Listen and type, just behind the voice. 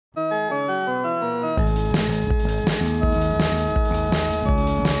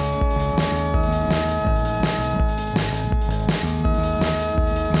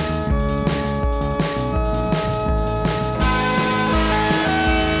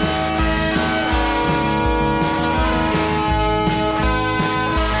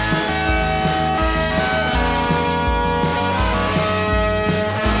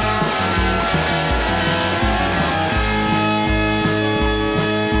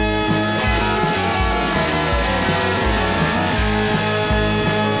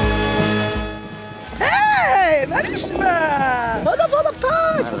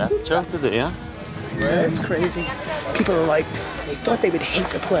interested in it, yeah? Yeah, it's crazy. People are like, they thought they would hate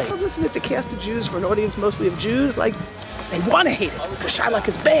the play. Well, listen, it's a cast of Jews for an audience mostly of Jews. Like, they want to hate it because Shylock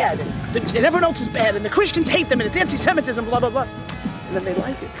is bad and everyone else is bad and the Christians hate them and it's anti-Semitism, blah, blah, blah. And then they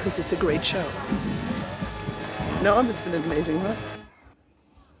like it because it's a great show. Noam, it's been amazing, huh?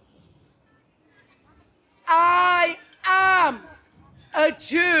 I am a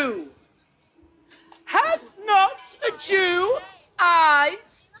Jew. Hath not a Jew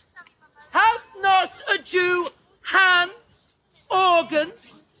eyes? Hath not a Jew hands,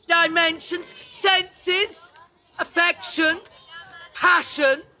 organs, dimensions, senses, affections,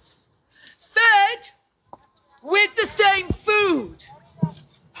 passions, fed with the same food,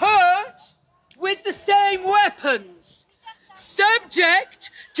 hurt with the same weapons, subject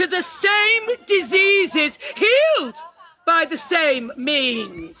to the same diseases, healed by the same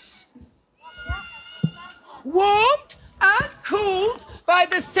means, warmed and cooled by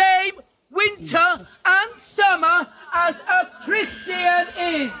the same winter and summer as a Christian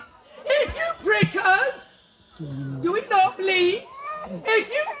is. If you prick us, do we not bleed? If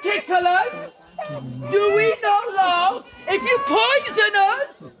you tickle us, do we not laugh? If you poison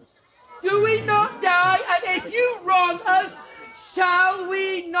us, do we not die? And if you wrong us, shall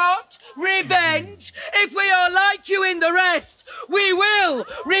we not revenge? If we are like you in the rest, we will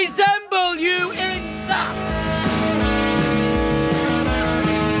resemble you in that.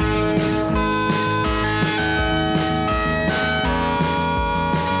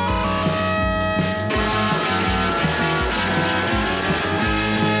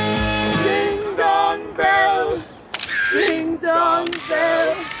 Ding dong bell, ding dong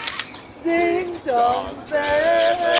bell, ding dong bell.